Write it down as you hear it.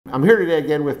I'm here today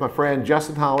again with my friend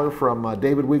Justin Holler from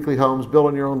David Weekley Homes Build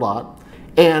on Your Own Lot.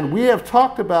 And we have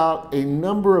talked about a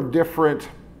number of different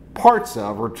parts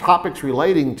of or topics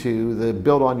relating to the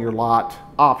Build on Your Lot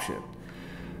option.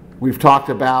 We've talked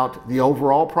about the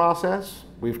overall process.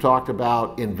 We've talked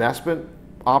about investment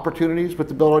opportunities with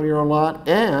the Build on Your Own Lot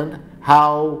and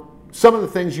how some of the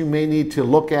things you may need to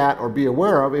look at or be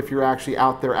aware of if you're actually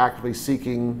out there actively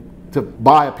seeking to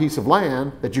buy a piece of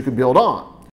land that you can build on.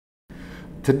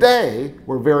 Today,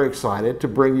 we're very excited to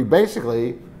bring you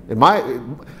basically, I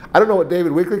don't know what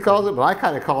David Weekley calls it, but I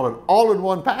kind of call it an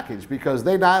all-in-one package because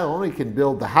they not only can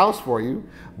build the house for you,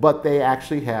 but they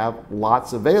actually have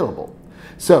lots available.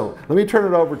 So let me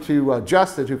turn it over to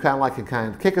Justin, who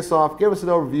can kick us off, give us an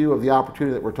overview of the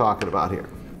opportunity that we're talking about here.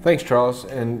 Thanks, Charles.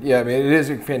 And yeah, I mean, it is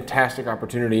a fantastic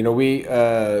opportunity. You know,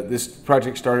 this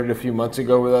project started a few months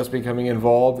ago with us becoming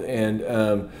involved,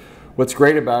 and what's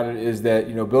great about it is that,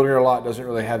 you know, building your lot doesn't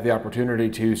really have the opportunity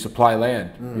to supply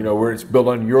land, you know, where it's built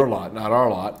on your lot, not our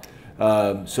lot.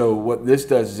 So what this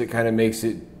does is it kind of makes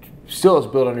it, still is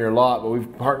built on your lot, but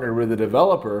we've partnered with a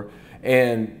developer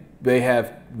and they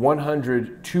have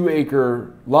 100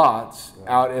 2-acre lots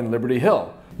out in Liberty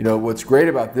Hill. You know, what's great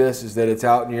about this is that it's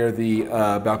out near the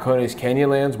Balcones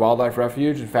Canyonlands Wildlife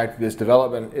Refuge. In fact, this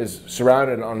development is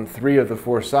surrounded on 3 of the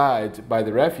 4 sides by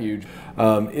the refuge.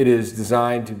 It is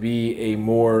designed to be a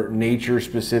more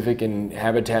nature-specific and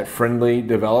habitat-friendly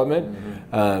development.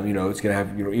 You know, it's going to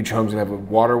have, you know, each home's going to have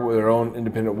their own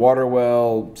independent water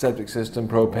well, septic system,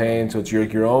 propane, so it's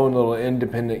your own little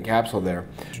independent capsule there.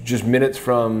 Just minutes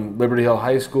from Liberty Hill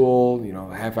High School, you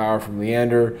know, a half hour from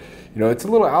Leander. You know, it's a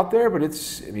little out there, but it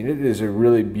is a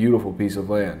really beautiful piece of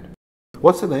land.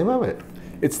 What's the name of it?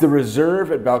 It's the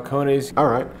Reserve at Balcones. All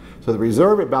right, so the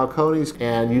Reserve at Balcones,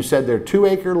 and you said they're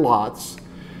 2-acre lots.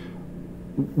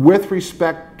 With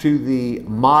respect to the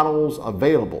models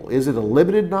available, is it a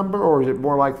limited number or is it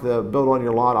more like the Build on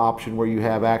Your Lot option where you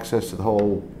have access to the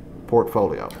whole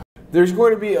portfolio? There's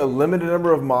going to be a limited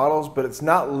number of models, but it's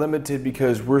not limited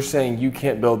because we're saying you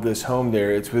can't build this home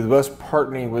there. It's with us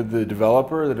partnering with the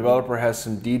developer. The developer has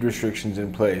some deed restrictions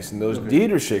in place, and those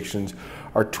deed restrictions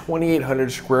are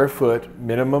 2,800 square foot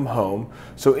minimum home.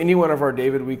 So any one of our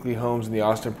David Weekley homes in the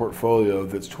Austin portfolio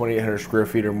that's 2,800 square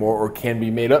feet or more, or can be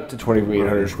made up to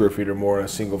 2,800 square feet or more in a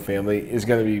single family, is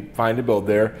going to be fine to build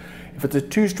there. If it's a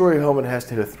 2-story home, it has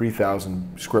to hit a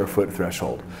 3,000 square foot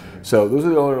threshold. So those are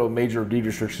the only major deed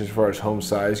restrictions as far as home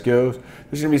size goes.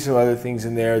 There's going to be some other things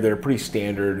in there that are pretty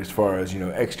standard as far as, you know,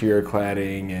 exterior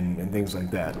cladding and things like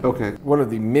that. Okay. One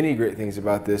of the many great things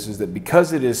about this is that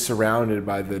because it is surrounded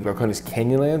by the Balcones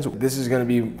Canyonlands, this is going to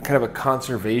be kind of a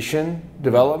conservation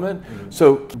development.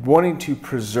 So wanting to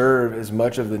preserve as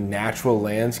much of the natural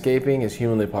landscaping as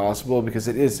humanly possible because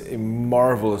it is a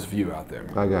marvelous view out there.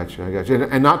 I got you, I got you.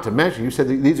 And not to mention, you said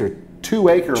these are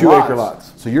 2-acre lots. 2-acre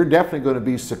lots. So you're definitely going to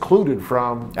be secluded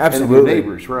from Absolutely. any of your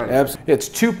neighbors, right? Absolutely. It's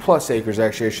 2+ acres,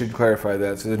 actually. I should clarify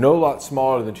that. So there's no lot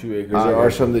smaller than 2 acres. There are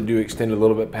some that do extend a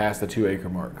little bit past the 2-acre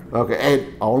mark. Okay,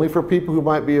 and only for people who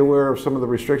might be aware of some of the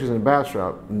restrictions in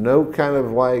Bastrop, no kind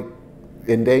of like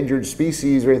endangered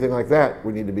species or anything like that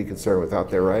we need to be concerned with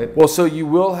out there, right? Well, so you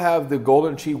will have the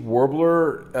golden cheek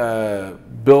warbler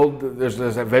build. There's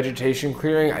a vegetation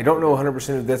clearing. I don't know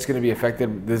 100% if that's going to be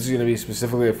affected. This is going to be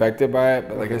specifically affected by it,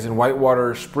 but like as in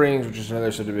Whitewater Springs, which is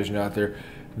another subdivision out there,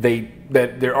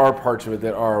 there are parts of it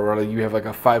that are where you have like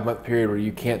a 5-month period where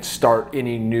you can't start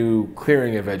any new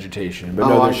clearing of vegetation. But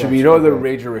no, there should be no other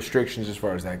major restrictions as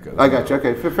far as that goes. I got you.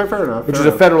 Okay, fair enough. Which is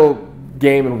a federal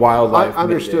game and wildlife. I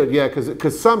understood, yeah,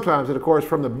 because sometimes, and of course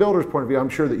from the builder's point of view, I'm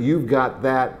sure that you've got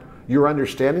that, you're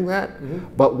understanding that,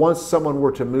 but once someone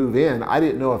were to move in, I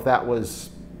didn't know if that was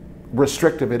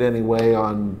restrictive in any way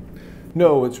on...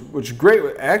 No, what's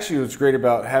great, actually what's great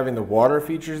about having the water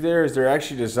features there is they're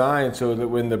actually designed so that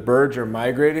when the birds are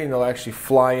migrating, they'll actually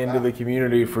fly into the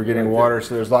community for getting water,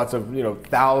 so there's lots of, you know,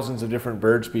 thousands of different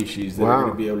bird species that are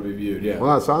going to be able to be viewed, yeah.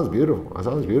 Well, that sounds beautiful, that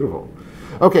sounds beautiful.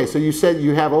 Okay, so you said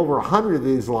you have over 100 of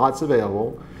these lots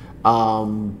available.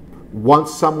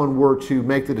 Once someone were to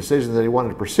make the decision that they wanted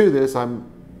to pursue this,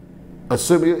 I'm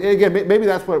assuming, again, maybe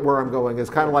that's where I'm going, is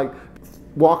kind of like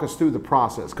walk us through the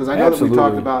process. Because I know that we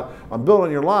talked about, on Build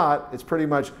on Your Lot, it's pretty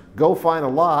much go find a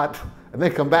lot and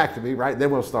then come back to me, right?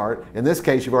 Then we'll start. In this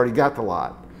case, you've already got the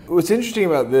lot. What's interesting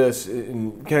about this,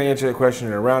 and can I answer that question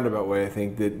in a roundabout way, I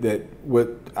think, that what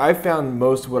I found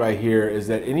most of what I hear is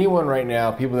that anyone right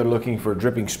now, people that are looking for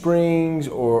dripping springs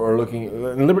or looking,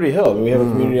 in Liberty Hill, we have a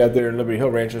community out there in Liberty Hill,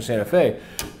 Rancho Santa Fe,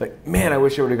 like, man, I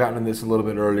wish I would have gotten on this a little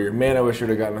bit earlier. Man, I wish I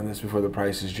would have gotten on this before the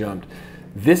prices jumped.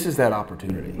 This is that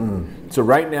opportunity. So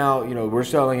right now, you know, we're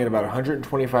selling at about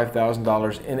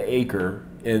 $125,000 an acre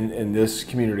in this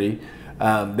community.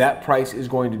 That price is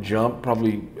going to jump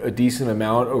probably a decent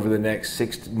amount over the next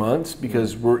 6 months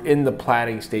because we're in the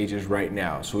platting stages right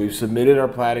now. So we've submitted our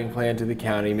platting plan to the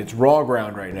county, and it's raw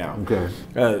ground right now.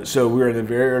 Okay. So we're in the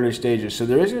very early stages. So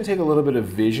there is going to take a little bit of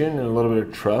vision and a little bit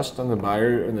of trust on the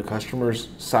buyer and the customer's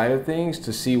side of things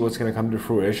to see what's going to come to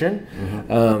fruition.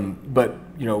 But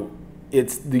you know,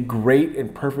 it's the great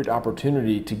and perfect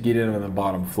opportunity to get in on the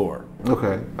bottom floor.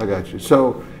 Okay, I got you.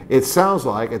 So it sounds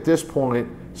like at this point,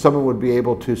 someone would be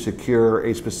able to secure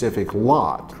a specific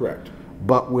lot. Correct.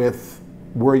 But with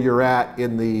where you're at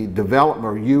in the development,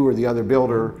 or you or the other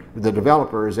builder, the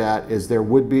developer is at, is there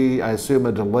would be, I assume,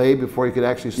 a delay before you could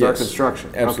actually start construction.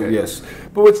 Absolutely, okay. Yes.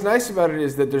 But what's nice about it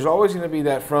is that there's always going to be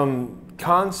that from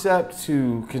concept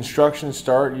to construction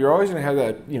start, you're always going to have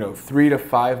that, you know, 3 to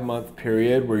 5 month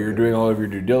period where you're doing all of your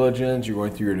due diligence, you're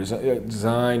going through your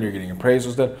design, you're getting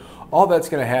appraisals done. All that's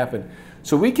going to happen.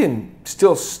 So we can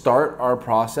still start our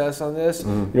process on this.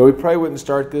 You know, we probably wouldn't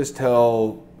start this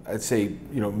till, I'd say,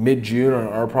 you know, mid-June on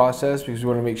our process because we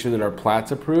want to make sure that our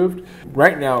plat's approved.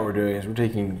 Right now what we're doing is we're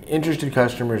taking interested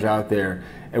customers out there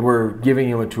and we're giving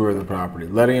them a tour of the property,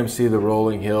 letting them see the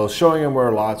rolling hills, showing them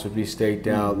where lots would be staked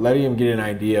out, letting them get an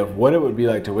idea of what it would be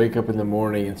like to wake up in the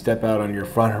morning and step out on your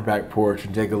front or back porch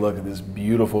and take a look at this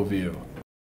beautiful view.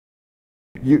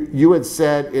 You had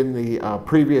said in the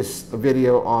previous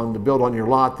video on the build on your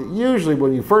lot that usually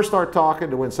when you first start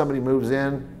talking to when somebody moves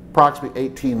in, approximately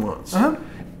 18 months.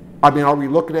 I mean, are we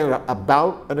looking at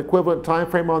about an equivalent time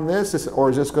frame on this, or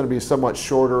is this going to be somewhat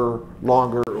shorter,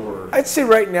 longer? Or? I'd say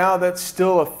right now that's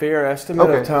still a fair estimate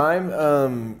of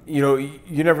time. You know,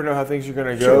 you never know how things are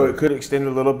going to go. It could extend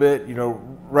a little bit. You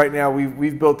know, right now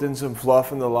we've built in some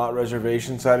fluff in the lot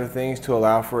reservation side of things to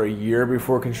allow for a year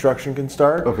before construction can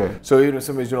start. Okay. So even if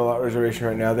somebody's doing a lot reservation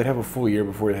right now, they'd have a full year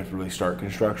before they have to really start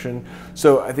construction.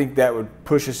 So I think that would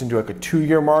push us into like a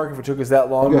 2-year mark if it took us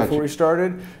that long before we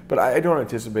started. But I don't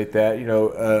anticipate that. You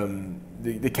know,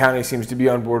 the county seems to be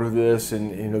on board with this,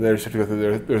 and you know they're supposed to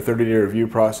go through their 30-day review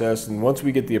process. And once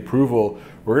we get the approval,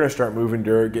 we're going to start moving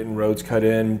dirt, getting roads cut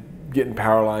in, getting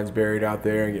power lines buried out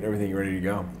there, and getting everything ready to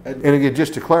go. And again,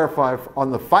 just to clarify,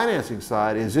 on the financing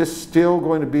side, is this still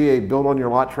going to be a build on your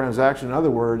lot transaction? In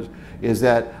other words, is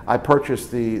that I purchase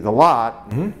the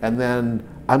lot and then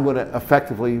I'm going to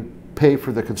effectively pay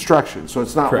for the construction. So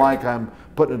it's not like I'm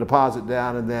putting a deposit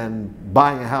down and then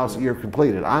buying a house a year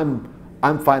completed.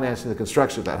 I'm financing the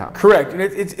construction of that house. Correct, and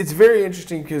it's very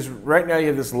interesting because right now you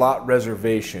have this lot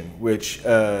reservation, which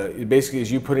basically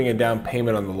is you putting a down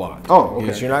payment on the lot. Oh,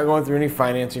 okay. So you're not going through any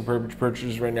financing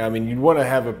purchases right now. I mean, you'd want to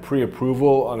have a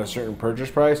pre-approval on a certain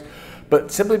purchase price,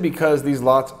 but simply because these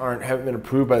lots haven't been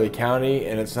approved by the county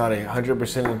and it's not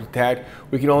 100% intact,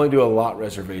 we can only do a lot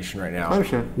reservation right now. I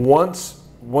understand.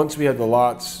 Once we have the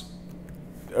lots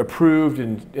approved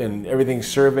and everything's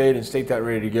surveyed and staked out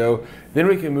ready to go, then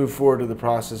we can move forward to the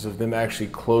process of them actually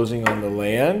closing on the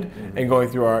land and going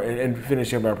through and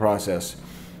finishing up our process.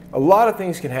 A lot of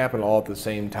things can happen all at the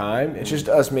same time. It's just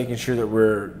us making sure that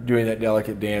we're doing that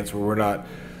delicate dance where we're not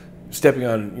stepping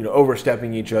on, you know,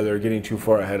 overstepping each other, getting too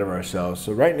far ahead of ourselves.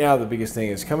 So right now the biggest thing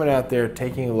is coming out there,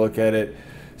 taking a look at it,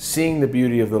 seeing the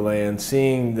beauty of the land,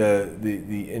 seeing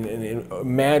and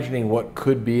imagining what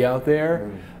could be out there,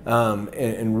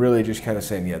 and really just kind of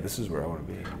saying, yeah, this is where I want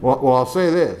to be. Well, I'll say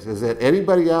this, is that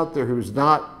anybody out there who's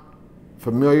not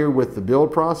familiar with the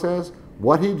build process,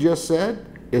 what he just said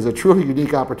is a truly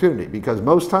unique opportunity, because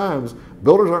most times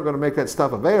builders aren't going to make that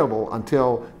stuff available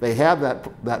until they have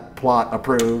that plot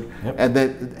approved. And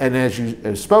as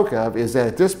you spoke of, is that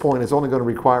at this point it's only going to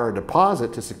require a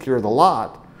deposit to secure the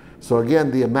lot. So again,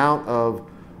 the amount of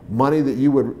money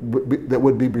that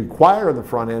would be required on the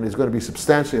front end is going to be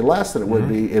substantially less than it would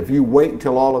be if you wait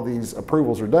until all of these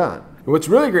approvals are done. What's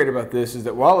really great about this is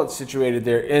that while it's situated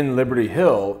there in Liberty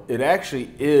Hill, it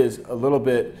actually is a little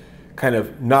bit kind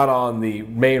of not on the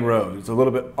main road. It's a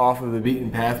little bit off of the beaten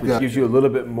path, which gives you a little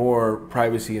bit more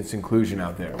privacy and seclusion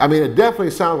out there. I mean, it definitely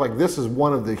sounds like this is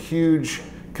one of the huge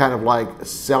kind of like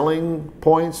selling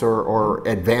points or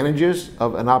advantages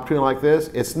of an opportunity like this.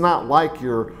 It's not like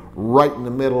you're right in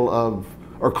the middle of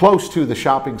or close to the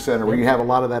shopping center where you have a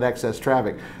lot of that excess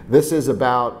traffic. This is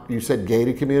about, you said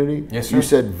gated community. Yes, sir. You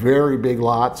said very big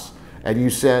lots, and you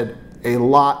said a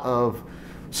lot of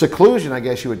seclusion, I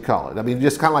guess you would call it. I mean,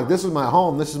 just kind of like, this is my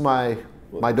home, this is my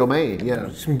domain.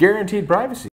 Yeah. Some guaranteed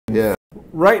privacy. Yeah.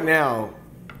 Right now,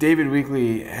 David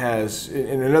Weekley has,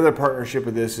 in another partnership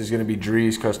with this, is going to be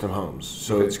Drees Custom Homes.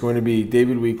 So it's going to be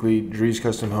David Weekley, Drees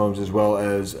Custom Homes, as well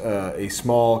as a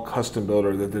small custom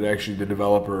builder that actually the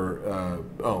developer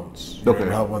owns. Okay.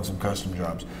 To help on some custom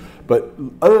jobs. But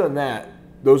other than that,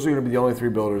 those are going to be the only 3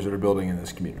 builders that are building in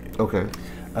this community. Okay.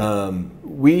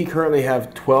 We currently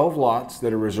have 12 lots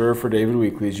that are reserved for David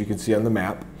Weekley, as you can see on the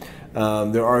map.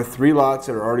 There are 3 lots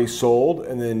that are already sold,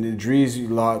 and then the Drees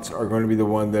lots are going to be the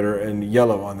one that are in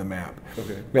yellow on the map.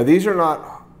 Okay. Now these are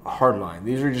not hardline.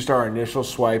 These are just our initial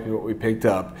swipe and what we picked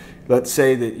up. Let's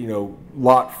say that, you know,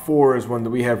 lot 4 is one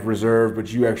that we have reserved,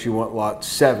 but you actually want lot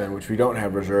 7, which we don't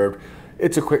have reserved.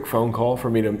 It's a quick phone call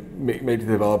for me to make to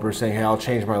the developer saying, hey, I'll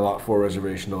change my lot 4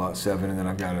 reservation to lot 7, and then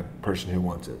I've got a person who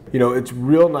wants it. You know, it's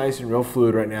real nice and real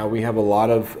fluid right now. We have a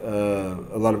lot of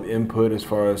input as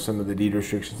far as some of the deed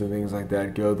restrictions and things like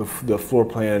that go. The floor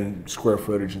plan square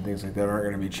footage and things like that aren't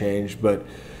going to be changed, but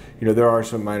you know, there are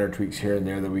some minor tweaks here and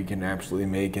there that we can absolutely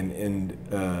make.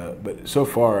 But so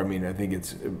far, I mean, I think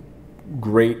it's a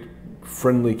great,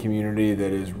 friendly community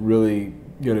that is really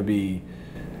going to be,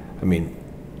 I mean,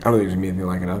 I don't think there's going to be anything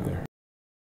like it out there.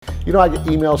 You know, I get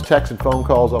emails, texts, and phone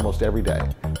calls almost every day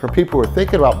from people who are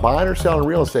thinking about buying or selling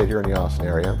real estate here in the Austin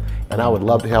area, and I would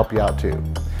love to help you out too.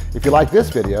 If you like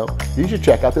this video, you should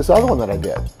check out this other one that I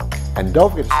did. And don't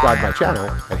forget to subscribe to my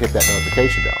channel and hit that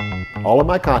notification bell. All of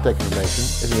my contact information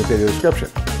is in the video description,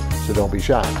 so don't be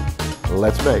shy.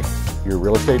 Let's make your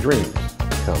real estate dreams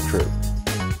come true.